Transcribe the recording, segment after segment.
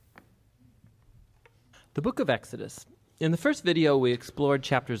The book of Exodus. In the first video, we explored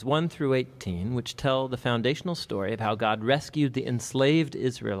chapters 1 through 18, which tell the foundational story of how God rescued the enslaved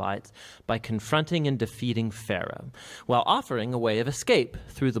Israelites by confronting and defeating Pharaoh, while offering a way of escape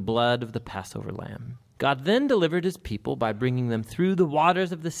through the blood of the Passover lamb. God then delivered his people by bringing them through the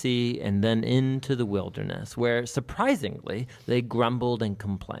waters of the sea and then into the wilderness, where, surprisingly, they grumbled and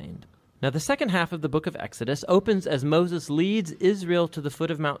complained. Now, the second half of the book of Exodus opens as Moses leads Israel to the foot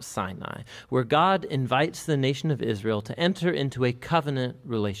of Mount Sinai, where God invites the nation of Israel to enter into a covenant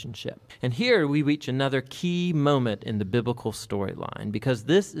relationship. And here we reach another key moment in the biblical storyline, because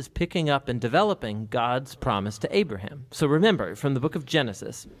this is picking up and developing God's promise to Abraham. So remember, from the book of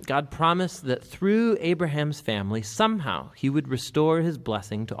Genesis, God promised that through Abraham's family, somehow he would restore his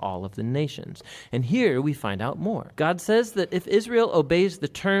blessing to all of the nations. And here we find out more. God says that if Israel obeys the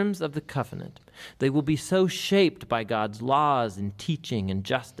terms of the covenant, they will be so shaped by God's laws and teaching and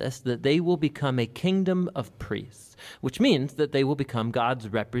justice that they will become a kingdom of priests, which means that they will become God's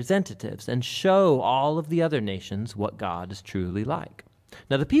representatives and show all of the other nations what God is truly like.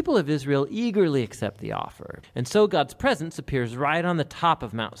 Now, the people of Israel eagerly accept the offer, and so God's presence appears right on the top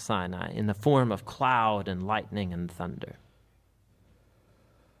of Mount Sinai in the form of cloud and lightning and thunder.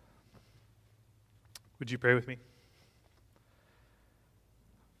 Would you pray with me?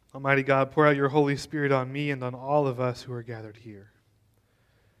 Almighty God, pour out your Holy Spirit on me and on all of us who are gathered here.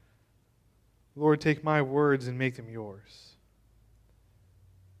 Lord, take my words and make them yours.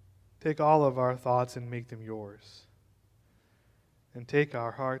 Take all of our thoughts and make them yours. And take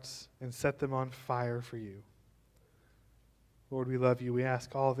our hearts and set them on fire for you. Lord, we love you. We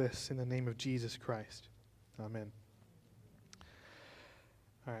ask all this in the name of Jesus Christ. Amen.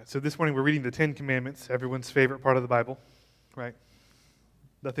 All right, so this morning we're reading the Ten Commandments, everyone's favorite part of the Bible, right?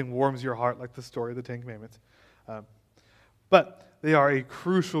 Nothing warms your heart like the story of the Ten Commandments. But they are a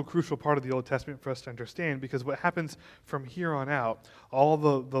crucial part of the Old Testament for us to understand, because what happens from here on out, all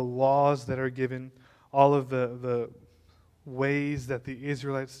the laws that are given, all of the ways that the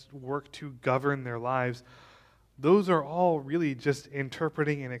Israelites work to govern their lives, those are all really just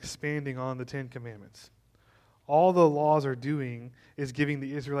interpreting and expanding on the Ten Commandments. All the laws are doing is giving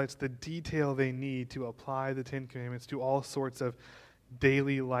the Israelites the detail they need to apply the Ten Commandments to all sorts of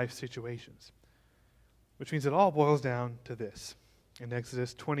daily life situations. Which means it all boils down to this in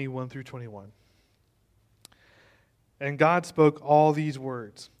Exodus 21 through 21. And God spoke all these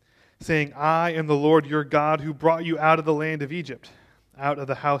words, saying, I am the Lord your God who brought you out of the land of Egypt, out of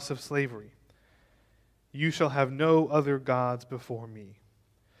the house of slavery. You shall have no other gods before me.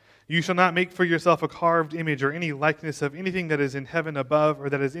 You shall not make for yourself a carved image or any likeness of anything that is in heaven above, or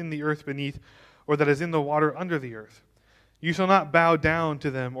that is in the earth beneath, or that is in the water under the earth. You shall not bow down to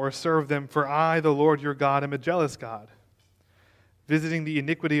them or serve them, for I, the Lord your God, am a jealous God, visiting the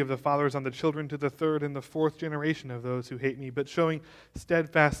iniquity of the fathers on the children to the third and the fourth generation of those who hate me, but showing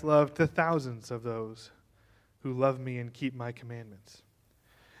steadfast love to thousands of those who love me and keep my commandments.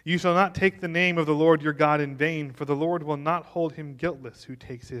 You shall not take the name of the Lord your God in vain, for the Lord will not hold him guiltless who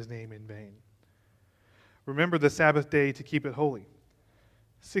takes his name in vain. Remember the Sabbath day to keep it holy.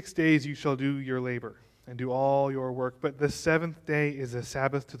 6 days you shall do your labor and do all your work, but the seventh day is a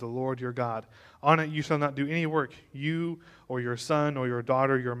Sabbath to the Lord your God. On it you shall not do any work, you or your son or your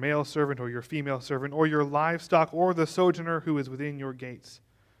daughter, your male servant or your female servant, or your livestock or the sojourner who is within your gates.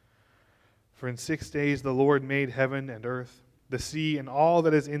 For in 6 days the Lord made heaven and earth, the sea and all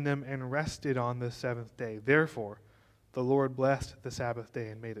that is in them, and rested on the seventh day. Therefore the Lord blessed the Sabbath day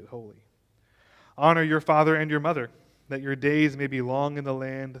and made it holy. Honor your father and your mother, that your days may be long in the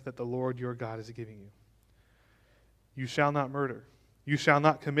land that the Lord your God is giving you. You shall not murder. You shall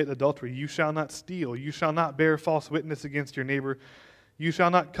not commit adultery. You shall not steal. You shall not bear false witness against your neighbor. You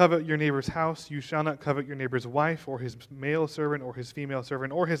shall not covet your neighbor's house. You shall not covet your neighbor's wife, or his male servant, or his female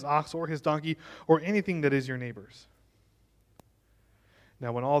servant, or his ox, or his donkey, or anything that is your neighbor's.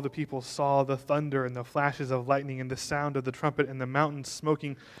 Now when all the people saw the thunder and the flashes of lightning and the sound of the trumpet and the mountains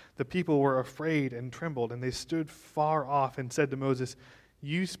smoking, the people were afraid and trembled, and they stood far off and said to Moses,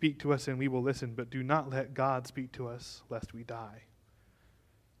 You speak to us and we will listen, but do not let God speak to us, lest we die.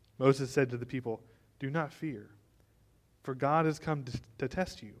 Moses said to the people, Do not fear, for God has come to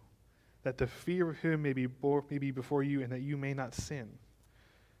test you, that the fear of him may be before you, and that you may not sin.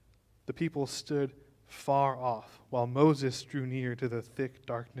 The people stood far off, while Moses drew near to the thick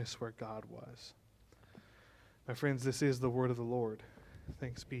darkness where God was. My friends, this is the word of the Lord.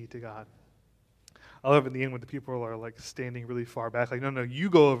 Thanks be to God. I love in the end when the people are like standing really far back, like, no, you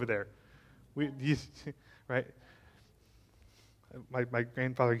go over there. Right? My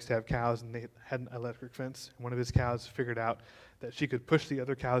grandfather used to have cows, and they had an electric fence. And one of his cows figured out that she could push the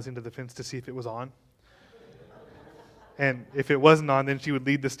other cows into the fence to see if it was on. And if it wasn't on, then she would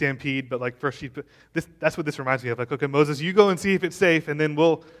lead the stampede. But like first, that's what this reminds me of. Like, okay, Moses, you go and see if it's safe, and then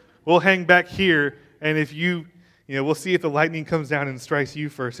we'll hang back here. And if we'll see if the lightning comes down and strikes you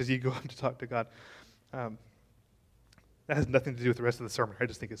first as you go up to talk to God. That has nothing to do with the rest of the sermon. I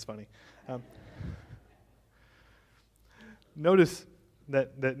just think it's funny. Notice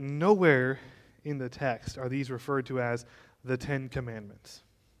that nowhere in the text are these referred to as the 10 Commandments.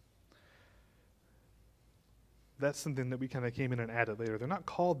 That's something that we kind of came in and added later. They're not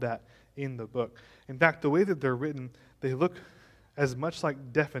called that in the book. In fact, the way that they're written, they look as much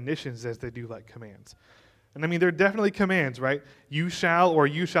like definitions as they do like commands. And I mean, they're definitely commands, right? You shall or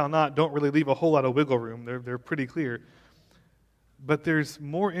you shall not don't really leave a whole lot of wiggle room. They're pretty clear. But there's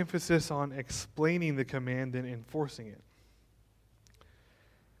more emphasis on explaining the command than enforcing it.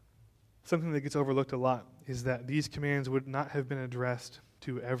 Something that gets overlooked a lot is that these commands would not have been addressed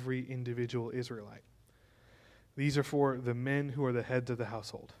to every individual Israelite. These are for the men who are the heads of the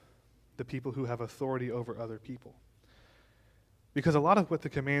household, the people who have authority over other people. Because a lot of what the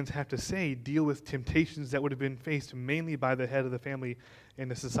commands have to say deal with temptations that would have been faced mainly by the head of the family in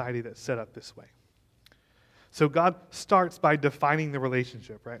a society that's set up this way. So God starts by defining the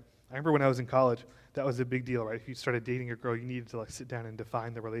relationship, right? I remember when I was in college, that was a big deal, right? If you started dating a girl, you needed to sit down and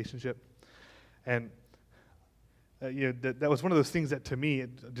define the relationship. And that was one of those things that to me,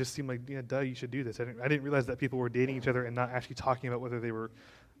 it just seemed like, duh, you should do this. I didn't realize that people were dating each other and not actually talking about whether they were,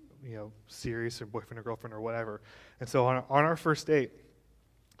 serious or boyfriend or girlfriend or whatever. And so on our first date,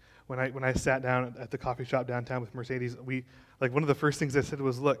 when I sat down at the coffee shop downtown with Mercedes, one of the first things I said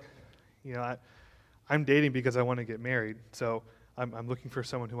was, look, I'm dating because I want to get married, so I'm looking for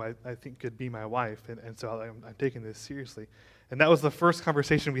someone who I think could be my wife, and so I'm taking this seriously. And that was the first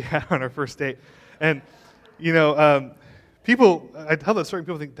conversation we had on our first date. And, people, I tell that story and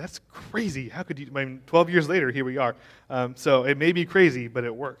people think, that's crazy. How could you? 12 years later, here we are. So it may be crazy, but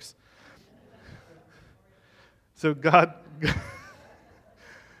it works. So God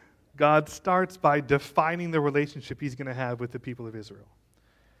starts by defining the relationship he's going to have with the people of Israel.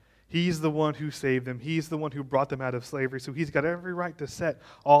 He's the one who saved them. He's the one who brought them out of slavery. So he's got every right to set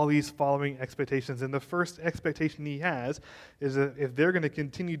all these following expectations. And the first expectation he has is that if they're going to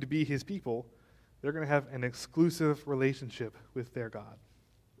continue to be his people, they're going to have an exclusive relationship with their God.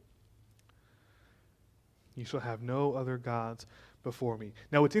 You shall have no other gods before me.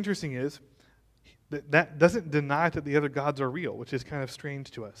 Now, what's interesting is that doesn't deny that the other gods are real, which is kind of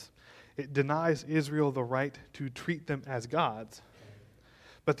strange to us. It denies Israel the right to treat them as gods.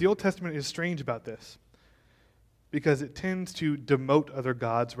 But the Old Testament is strange about this because it tends to demote other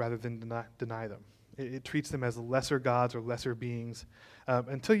gods rather than deny them. It treats them as lesser gods or lesser beings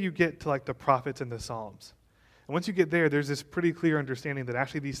until you get to the prophets and the Psalms. And once you get there, there's this pretty clear understanding that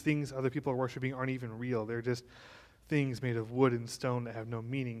actually these things other people are worshiping aren't even real. They're just things made of wood and stone that have no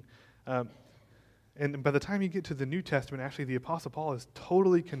meaning. And by the time you get to the New Testament, actually the Apostle Paul is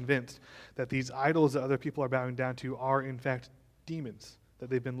totally convinced that these idols that other people are bowing down to are in fact demons, that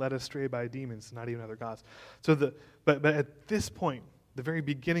they've been led astray by demons, not even other gods. But at this point, the very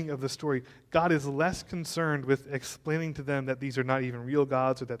beginning of the story, God is less concerned with explaining to them that these are not even real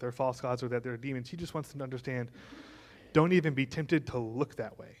gods or that they're false gods or that they're demons. He just wants them to understand, don't even be tempted to look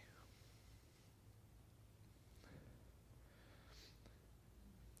that way.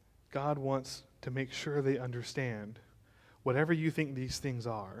 God wants to make sure they understand whatever you think these things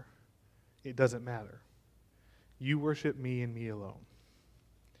are, it doesn't matter. You worship me and me alone.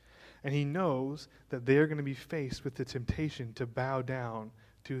 And he knows that they are going to be faced with the temptation to bow down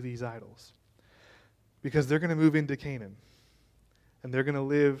to these idols. Because they're going to move into Canaan. And they're going to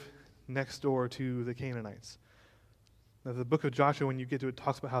live next door to the Canaanites. Now, the book of Joshua, when you get to it,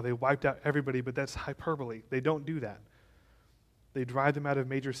 talks about how they wiped out everybody, but that's hyperbole. They don't do that. They drive them out of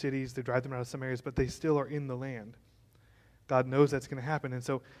major cities, they drive them out of some areas, but they still are in the land. God knows that's going to happen. And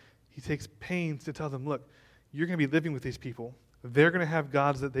so he takes pains to tell them, look, you're going to be living with these people. They're going to have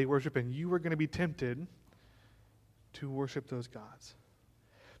gods that they worship, and you are going to be tempted to worship those gods.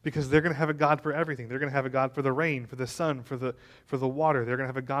 Because they're going to have a God for everything. They're going to have a God for the rain, for the sun, for the water. They're going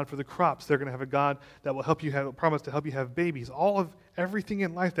to have a God for the crops. They're going to have a God that will help you have, promise to help you have babies. All of everything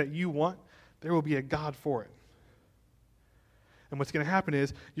in life that you want, there will be a God for it. And what's going to happen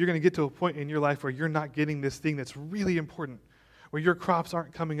is you're going to get to a point in your life where you're not getting this thing that's really important, where your crops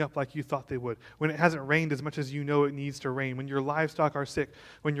aren't coming up like you thought they would, when it hasn't rained as much as you know it needs to rain, when your livestock are sick,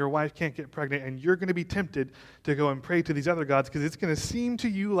 when your wife can't get pregnant, and you're going to be tempted to go and pray to these other gods because it's going to seem to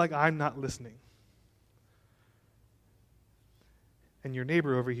you like I'm not listening. And your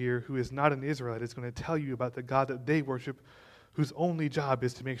neighbor over here, who is not an Israelite, is going to tell you about the God that they worship, whose only job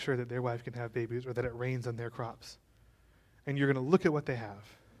is to make sure that their wife can have babies or that it rains on their crops. And you're going to look at what they have.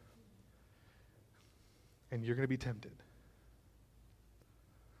 And you're going to be tempted.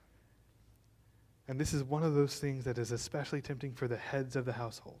 And this is one of those things that is especially tempting for the heads of the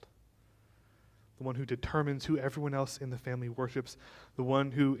household. The one who determines who everyone else in the family worships. The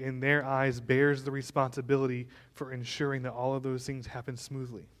one who, in their eyes, bears the responsibility for ensuring that all of those things happen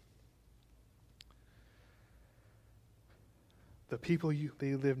smoothly. The people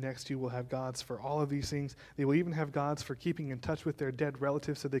they live next to will have gods for all of these things. They will even have gods for keeping in touch with their dead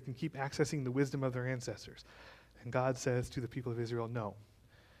relatives so they can keep accessing the wisdom of their ancestors. And God says to the people of Israel, no,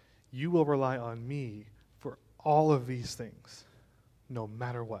 you will rely on me for all of these things, no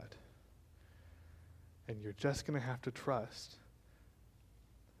matter what. And you're just going to have to trust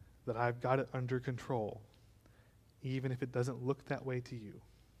that I've got it under control, even if it doesn't look that way to you.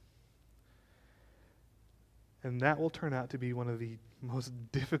 And that will turn out to be one of the most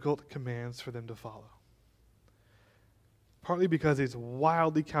difficult commands for them to follow. Partly because it's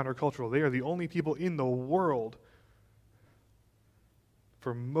wildly countercultural. They are the only people in the world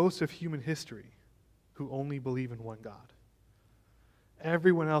for most of human history who only believe in one God.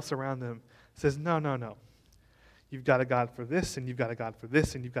 Everyone else around them says, no, no, no. You've got a God for this, and you've got a God for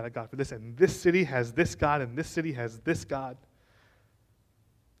this, and you've got a God for this, and this city has this God, and this city has this God.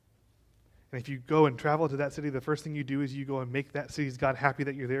 And if you go and travel to that city, the first thing you do is you go and make that city's God happy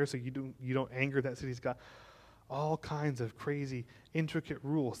that you're there so you don't anger that city's God. All kinds of crazy, intricate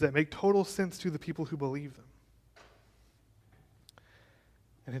rules that make total sense to the people who believe them.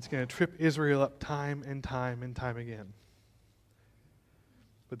 And it's going to trip Israel up time and time and time again.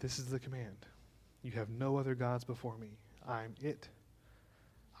 But this is the command. You have no other gods before me. I'm it.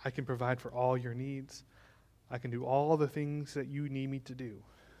 I can provide for all your needs. I can do all the things that you need me to do.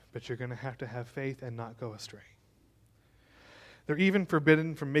 But you're going to have faith and not go astray. They're even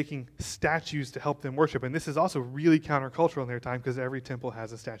forbidden from making statues to help them worship. And this is also really countercultural in their time because every temple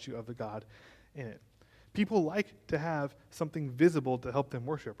has a statue of the god in it. People like to have something visible to help them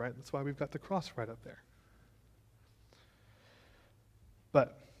worship, right? That's why we've got the cross right up there.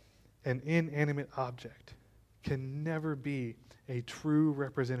 But an inanimate object can never be a true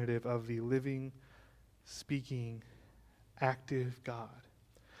representative of the living, speaking, active God.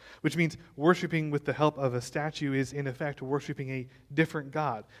 Which means worshiping with the help of a statue is, in effect, worshiping a different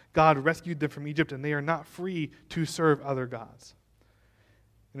God. God rescued them from Egypt, and they are not free to serve other gods.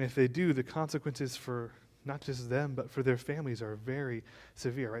 And if they do, the consequences for not just them, but for their families are very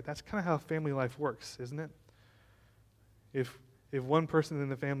severe, right? That's kind of how family life works, isn't it? If one person in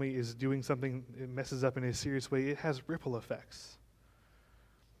the family is doing something, it messes up in a serious way, it has ripple effects.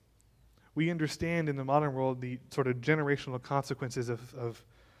 We understand in the modern world the sort of generational consequences of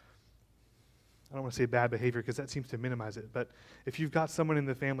I don't want to say bad behavior because that seems to minimize it, but if you've got someone in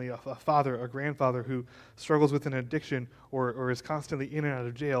the family, a father, a grandfather who struggles with an addiction or is constantly in and out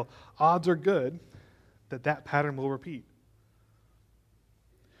of jail, odds are good that that pattern will repeat.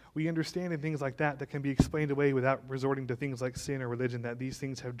 We understand in things like that can be explained away without resorting to things like sin or religion, that these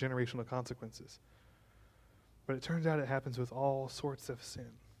things have generational consequences. But it turns out it happens with all sorts of sin.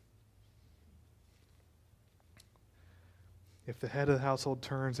 If the head of the household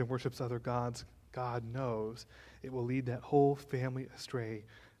turns and worships other gods, God knows it will lead that whole family astray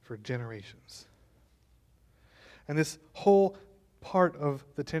for generations. And this whole part of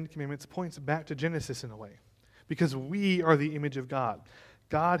the Ten Commandments points back to Genesis in a way, because we are the image of God.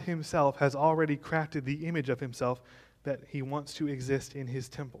 God himself has already crafted the image of himself that he wants to exist in his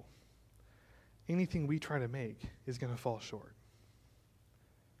temple. Anything we try to make is going to fall short.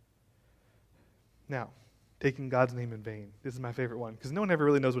 Now, taking God's name in vain. This is my favorite one, because no one ever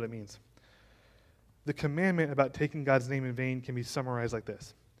really knows what it means. The commandment about taking God's name in vain can be summarized like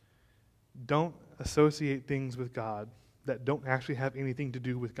this. Don't associate things with God that don't actually have anything to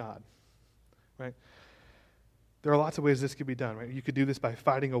do with God, right? There are lots of ways this could be done, right? You could do this by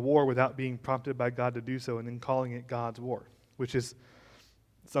fighting a war without being prompted by God to do so and then calling it God's war, which is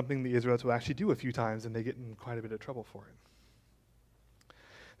something the Israelites will actually do a few times, and they get in quite a bit of trouble for it.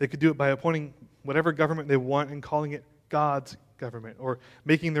 They could do it by appointing whatever government they want and calling it God's government, or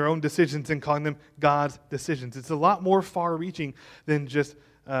making their own decisions and calling them God's decisions. It's a lot more far-reaching than just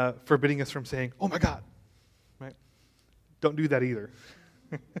forbidding us from saying, oh my God, right? Don't do that either,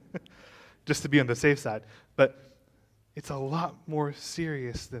 just to be on the safe side. But it's a lot more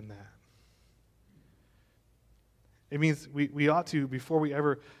serious than that. It means we ought to, before we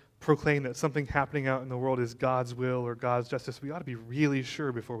ever proclaim that something happening out in the world is God's will or God's justice, we ought to be really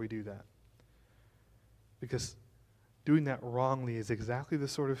sure before we do that. Because doing that wrongly is exactly the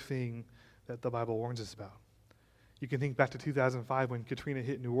sort of thing that the Bible warns us about. You can think back to 2005 when Katrina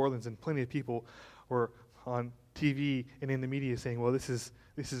hit New Orleans and plenty of people were on TV and in the media saying, well, this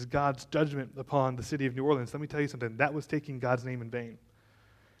is God's judgment upon the city of New Orleans. Let me tell you something. That was taking God's name in vain.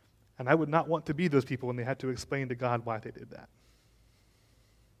 And I would not want to be those people when they had to explain to God why they did that.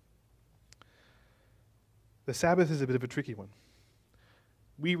 The Sabbath is a bit of a tricky one.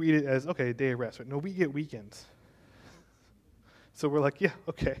 We read it as, okay, a day of rest. Right? No, we get weekends. So we're like, yeah,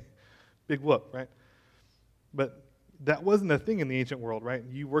 okay, big whoop, right? But that wasn't a thing in the ancient world, right?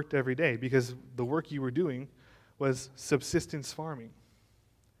 You worked every day because the work you were doing was subsistence farming.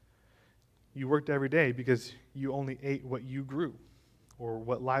 You worked every day because you only ate what you grew or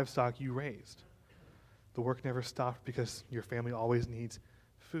what livestock you raised. The work never stopped because your family always needs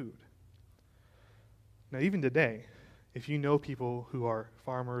food. Now, even today, if you know people who are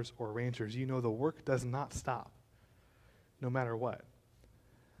farmers or ranchers, you know the work does not stop, no matter what.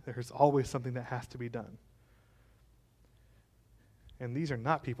 There's always something that has to be done. And these are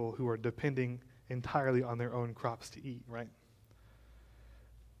not people who are depending entirely on their own crops to eat, right?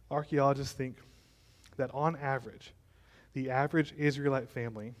 Archaeologists think that on average, the average Israelite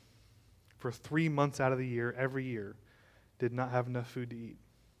family for 3 months out of the year, every year, did not have enough food to eat.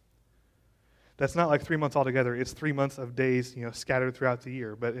 That's not like 3 months altogether. It's 3 months of days, scattered throughout the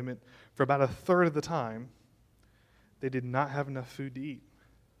year. But it meant for about a third of the time, they did not have enough food to eat.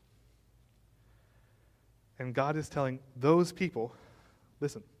 And God is telling those people,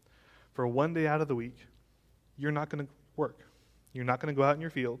 listen, for one day out of the week, you're not going to work. You're not going to go out in your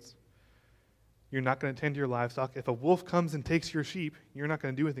fields. You're not going to tend to your livestock. If a wolf comes and takes your sheep, you're not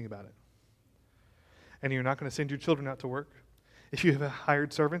going to do anything about it. And you're not going to send your children out to work. If you have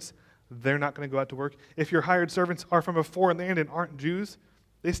hired servants, they're not going to go out to work. If your hired servants are from a foreign land and aren't Jews,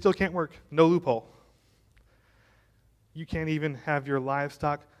 they still can't work. No loophole. You can't even have your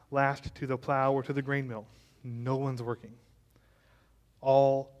livestock lashed to the plow or to the grain mill. No one's working.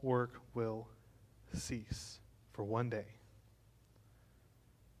 All work will cease for one day.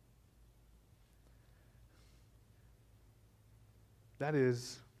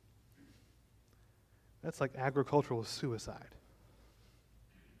 That's like agricultural suicide.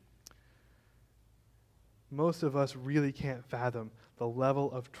 Most of us really can't fathom the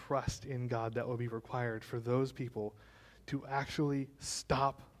level of trust in God that will be required for those people to actually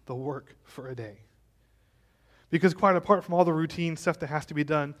stop the work for a day. Because quite apart from all the routine stuff that has to be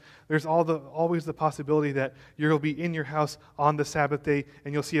done, there's always the possibility that you'll be in your house on the Sabbath day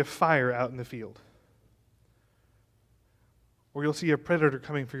and you'll see a fire out in the field. Or you'll see a predator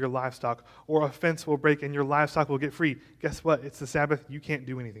coming for your livestock, or a fence will break and your livestock will get free. Guess what? It's the Sabbath. You can't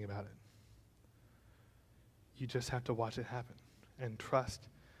do anything about it. You just have to watch it happen and trust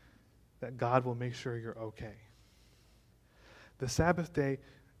that God will make sure you're okay. The Sabbath day,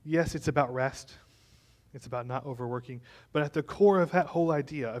 yes, it's about rest. It's about not overworking. But at the core of that whole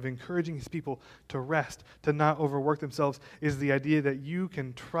idea of encouraging his people to rest, to not overwork themselves, is the idea that you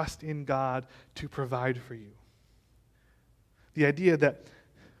can trust in God to provide for you. The idea that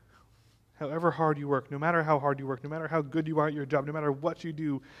however hard you work, no matter how hard you work, no matter how good you are at your job, no matter what you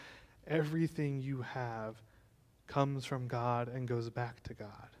do, everything you have comes from God and goes back to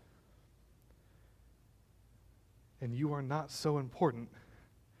God. And you are not so important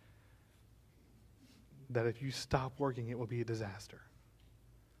that if you stop working, it will be a disaster.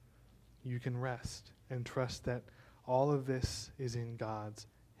 You can rest and trust that all of this is in God's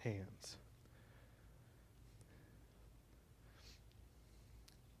hands.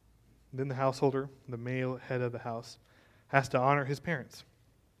 Then the householder, the male head of the house, has to honor his parents.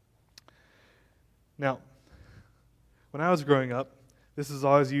 Now, when I was growing up, this is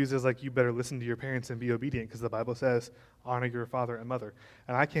always used as like, you better listen to your parents and be obedient because the Bible says, honor your father and mother.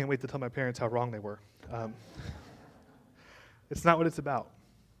 And I can't wait to tell my parents how wrong they were. It's not what it's about.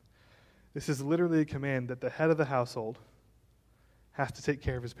 This is literally a command that the head of the household has to take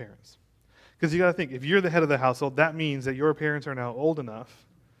care of his parents. Because you got to think, if you're the head of the household, that means that your parents are now old enough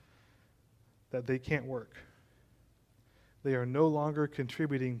that they can't work. They are no longer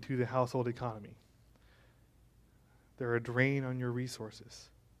contributing to the household economy. They're a drain on your resources.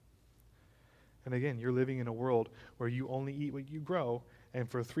 And again, you're living in a world where you only eat what you grow, and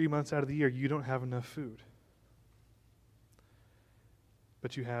for 3 months out of the year, you don't have enough food.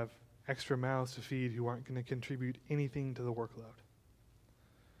 But you have extra mouths to feed who aren't going to contribute anything to the workload.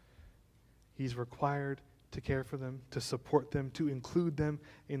 He's required to care for them, to support them, to include them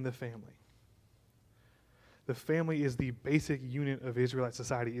in the family. The family is the basic unit of Israelite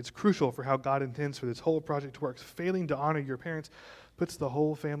society. It's crucial for how God intends for this whole project to work. Failing to honor your parents puts the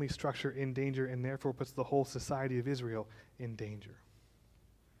whole family structure in danger and therefore puts the whole society of Israel in danger.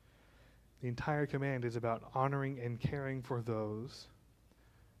 The entire command is about honoring and caring for those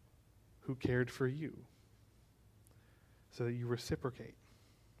who cared for you so that you reciprocate.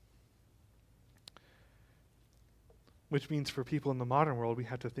 Which means for people in the modern world, we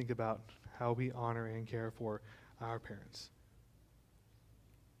have to think about how we honor and care for our parents.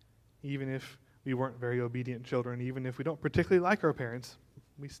 Even if we weren't very obedient children, even if we don't particularly like our parents,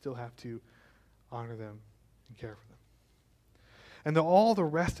 we still have to honor them and care for them. And all the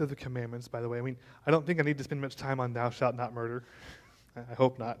rest of the commandments, by the way, I don't think I need to spend much time on thou shalt not murder. I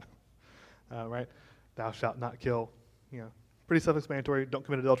hope not. Right? Thou shalt not kill. Pretty self-explanatory. Don't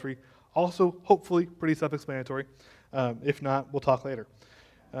commit adultery. Also, hopefully, pretty self-explanatory. If not, we'll talk later.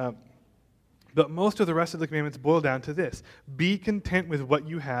 But most of the rest of the commandments boil down to this: be content with what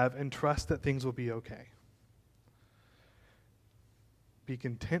you have and trust that things will be okay. Be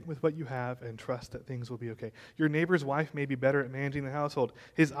content with what you have and trust that things will be okay. Your neighbor's wife may be better at managing the household.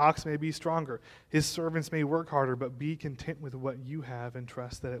 His ox may be stronger. His servants may work harder, but be content with what you have and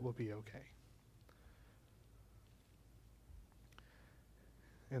trust that it will be okay.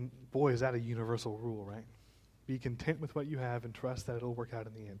 And boy, is that a universal rule, right? Be content with what you have and trust that it'll work out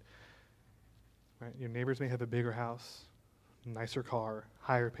in the end. Right? Your neighbors may have a bigger house, nicer car,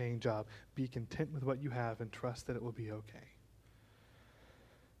 higher paying job. Be content with what you have and trust that it will be okay.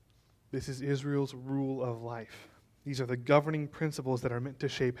 This is Israel's rule of life. These are the governing principles that are meant to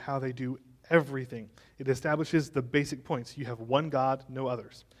shape how they do everything. It establishes the basic points. You have one God, no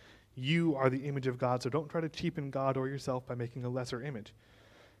others. You are the image of God, so don't try to cheapen God or yourself by making a lesser image.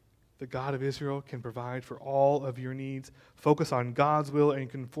 The God of Israel can provide for all of your needs. Focus on God's will and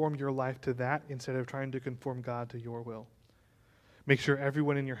conform your life to that instead of trying to conform God to your will. Make sure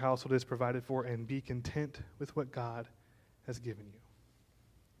everyone in your household is provided for and be content with what God has given you.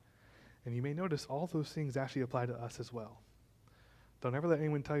 And you may notice all those things actually apply to us as well. Don't ever let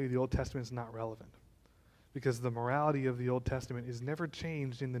anyone tell you the Old Testament is not relevant, because the morality of the Old Testament is never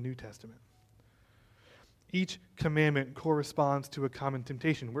changed in the New Testament. Each commandment corresponds to a common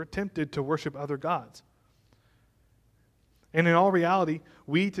temptation. We're tempted to worship other gods. And in all reality,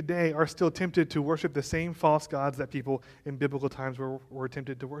 we today are still tempted to worship the same false gods that people in biblical times were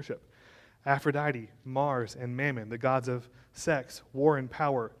tempted to worship. Aphrodite, Mars, and Mammon, the gods of sex, war and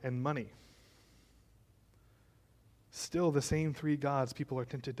power, and money. Still the same three gods people are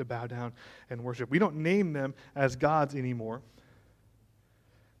tempted to bow down and worship. We don't name them as gods anymore,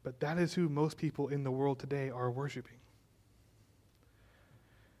 but that is who most people in the world today are worshiping.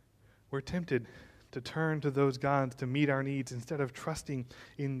 We're tempted to turn to those gods to meet our needs instead of trusting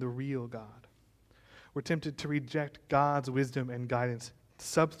in the real God. We're tempted to reject God's wisdom and guidance,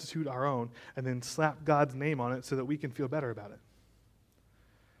 substitute our own, and then slap God's name on it so that we can feel better about it.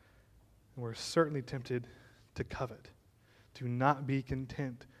 And we're certainly tempted to covet, to not be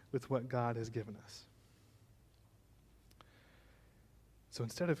content with what God has given us. So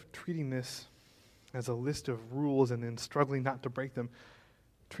instead of treating this as a list of rules and then struggling not to break them,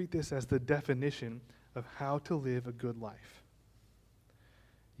 treat this as the definition of how to live a good life.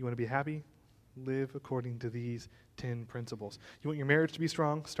 You want to be happy? Live according to these 10 principles. You want your marriage to be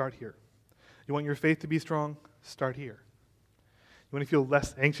strong? Start here. You want your faith to be strong? Start here. You want to feel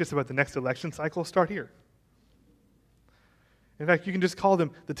less anxious about the next election cycle? Start here. In fact, you can just call them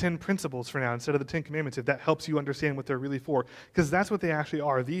the 10 principles for now instead of the 10 commandments if that helps you understand what they're really for, because that's what they actually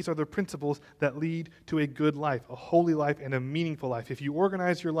are. These are the principles that lead to a good life, a holy life, and a meaningful life. If you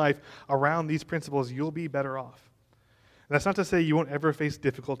organize your life around these principles, you'll be better off. And that's not to say you won't ever face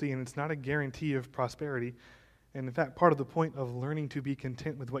difficulty, and it's not a guarantee of prosperity. And in fact, part of the point of learning to be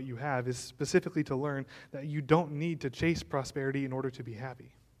content with what you have is specifically to learn that you don't need to chase prosperity in order to be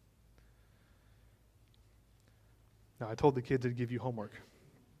happy. Now, I told the kids I'd give you homework.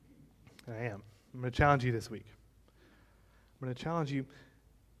 And I am. I'm going to challenge you this week. I'm going to challenge you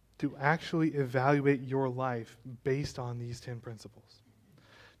to actually evaluate your life based on these 10 principles.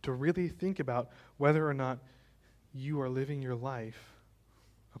 To really think about whether or not you are living your life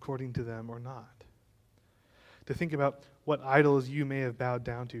according to them or not. To think about what idols you may have bowed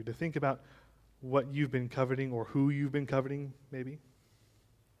down to. To think about what you've been coveting or who you've been coveting, maybe.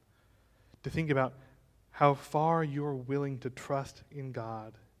 To think about how far you're willing to trust in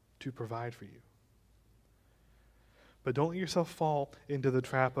God to provide for you. But don't let yourself fall into the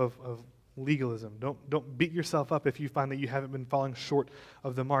trap of legalism. Don't beat yourself up if you find that you haven't been falling short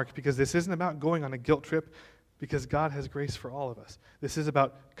of the mark, because this isn't about going on a guilt trip, because God has grace for all of us. This is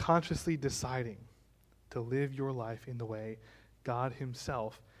about consciously deciding to live your life in the way God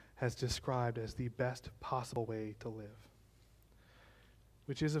himself has described as the best possible way to live.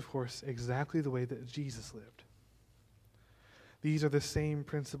 Which is, of course, exactly the way that Jesus lived. These are the same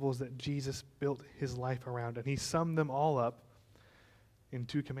principles that Jesus built his life around, and he summed them all up in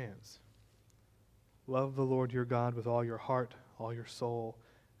 2 commands. Love the Lord your God with all your heart, all your soul,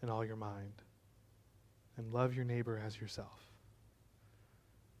 and all your mind. And love your neighbor as yourself.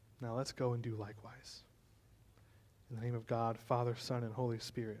 Now let's go and do likewise. In the name of God, Father, Son, and Holy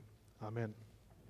Spirit. Amen.